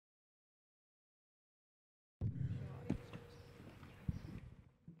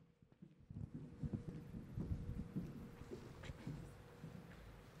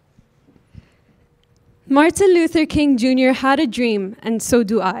Martin Luther King Jr. had a dream, and so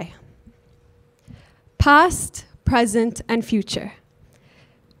do I. Past, present, and future.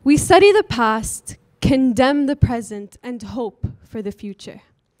 We study the past, condemn the present, and hope for the future.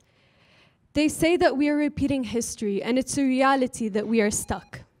 They say that we are repeating history, and it's a reality that we are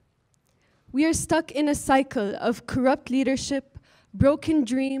stuck. We are stuck in a cycle of corrupt leadership, broken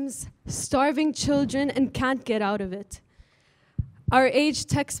dreams, starving children, and can't get out of it. Our age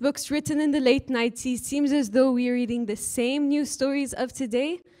textbooks written in the late 90s seems as though we are reading the same news stories of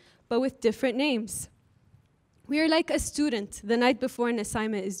today, but with different names. We are like a student the night before an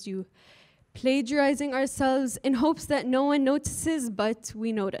assignment is due, plagiarizing ourselves in hopes that no one notices, but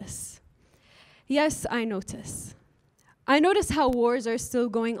we notice. Yes, I notice. I notice how wars are still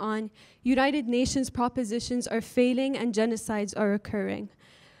going on, United Nations propositions are failing, and genocides are occurring.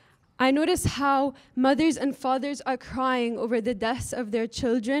 I notice how mothers and fathers are crying over the deaths of their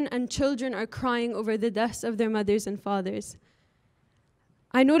children, and children are crying over the deaths of their mothers and fathers.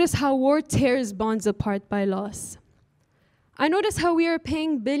 I notice how war tears bonds apart by loss. I notice how we are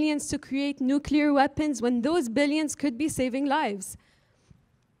paying billions to create nuclear weapons when those billions could be saving lives.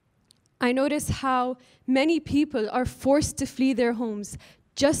 I notice how many people are forced to flee their homes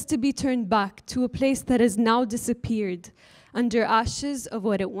just to be turned back to a place that has now disappeared under ashes of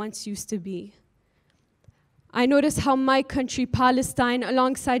what it once used to be. I notice how my country, Palestine,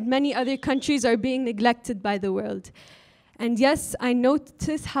 alongside many other countries, are being neglected by the world. And yes, I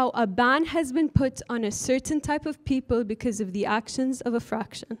notice how a ban has been put on a certain type of people because of the actions of a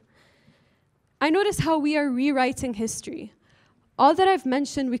fraction. I notice how we are rewriting history. All that I've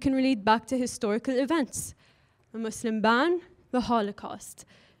mentioned we can relate back to historical events. A Muslim ban, the Holocaust.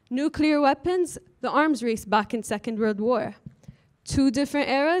 Nuclear weapons, the arms race back in Second World War. Two different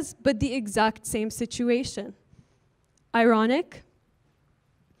eras, but the exact same situation. Ironic?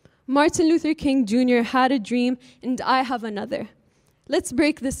 Martin Luther King Jr. had a dream, and I have another. Let's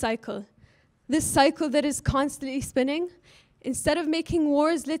break this cycle. This cycle that is constantly spinning. Instead of making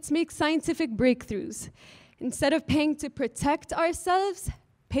wars, let's make scientific breakthroughs. Instead of paying to protect ourselves,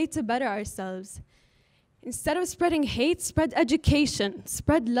 pay to better ourselves. Instead of spreading hate, spread education,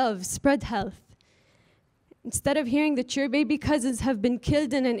 spread love, spread health. Instead of hearing that your baby cousins have been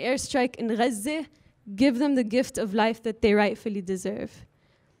killed in an airstrike in Gaza, give them the gift of life that they rightfully deserve.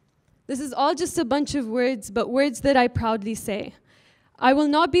 This is all just a bunch of words, but words that I proudly say. I will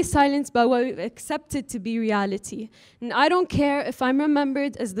not be silenced by what we've accepted to be reality. And I don't care if I'm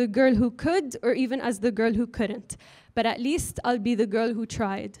remembered as the girl who could or even as the girl who couldn't, but at least I'll be the girl who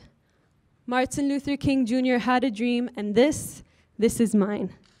tried. Martin Luther King Jr. had a dream, and this is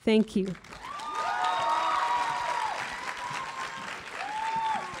mine. Thank you.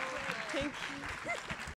 Thank you.